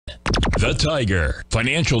The Tiger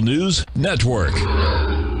Financial News Network.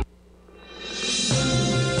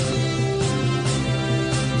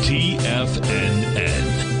 TFNN.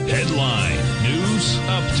 Headline News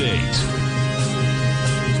Update.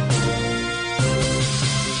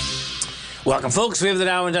 Welcome, folks. We have the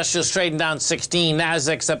Dow Industrials trading down 16.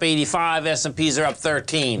 Nasdaq's up 85. S&Ps are up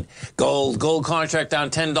 13. Gold contract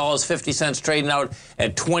down $10.50, trading out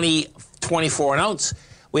at $20.24 an ounce.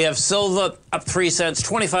 We have silver up 3 cents,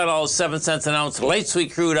 $25.07 an ounce. Light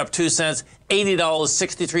sweet crude up 2 cents,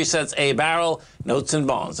 $80.63 a barrel. Notes and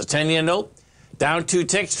bonds. A 10-year note down 2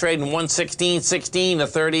 ticks, trading 116.16. The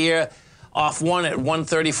 30-year off one at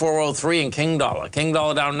 134.03 in King Dollar. King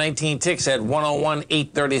Dollar down 19 ticks at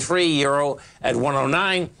 101.833. Euro at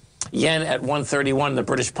 109. Yen at 131. The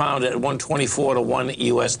British pound at 124 to 1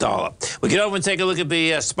 U.S. dollar. We get over and take a look at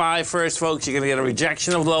the SPY first, folks. You're going to get a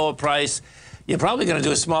rejection of lower price. You're probably going to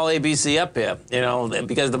do a small ABC up here,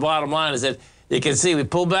 because the bottom line is that you can see we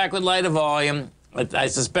pulled back with lighter volume. I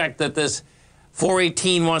suspect that this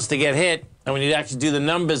 418 wants to get hit. And when you actually do the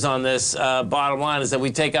numbers on this, bottom line is that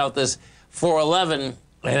we take out this 411, and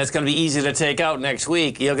it's going to be easy to take out next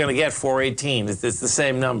week. You're going to get 418. It's the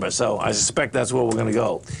same number, so I suspect that's where we're going to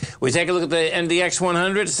go. We take a look at the NDX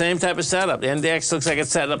 100, same type of setup. The NDX looks like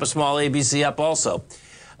it's setting up a small ABC up also.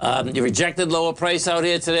 You rejected lower price out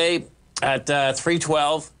here today at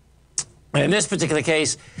 312. And in this particular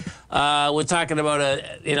case, we're talking about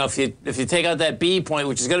if you take out that B point,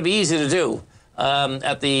 which is going to be easy to do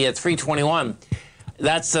at the 321,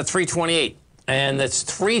 that's 328. And that's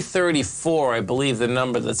 334, I believe, the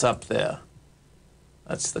number that's up there.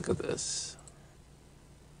 Let's look at this.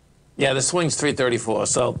 Yeah, the swing's 334.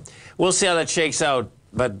 So we'll see how that shakes out,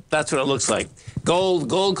 but that's what it looks like.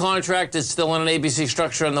 Gold contract is still in an ABC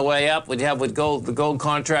structure on the way up. What you have with gold, the gold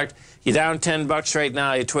contract, you're down $10 right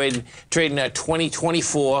now. You're trading at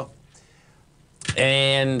 20.24.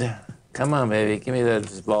 And come on, baby, give me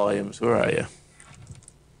those volumes. Where are you?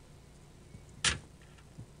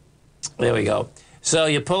 There we go. So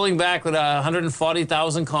you're pulling back with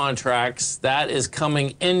 140,000 contracts. That is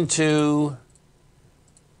coming into,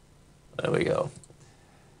 there we go.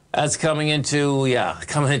 That's coming into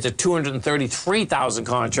 233,000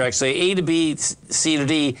 contracts. So A to B, C to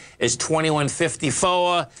D is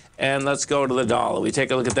 21.54. And let's go to the dollar. We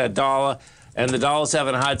take a look at that dollar, and the dollar's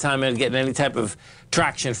having a hard time in getting any type of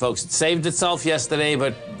traction, folks. It saved itself yesterday,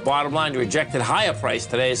 but bottom line, rejected higher price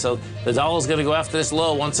today. So the dollar's going to go after this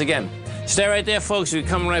low once again. Stay right there, folks. We're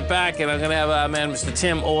coming right back, and I'm going to have our man, Mr.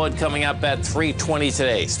 Tim Ord, coming up at 3:20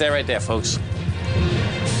 today. Stay right there, folks.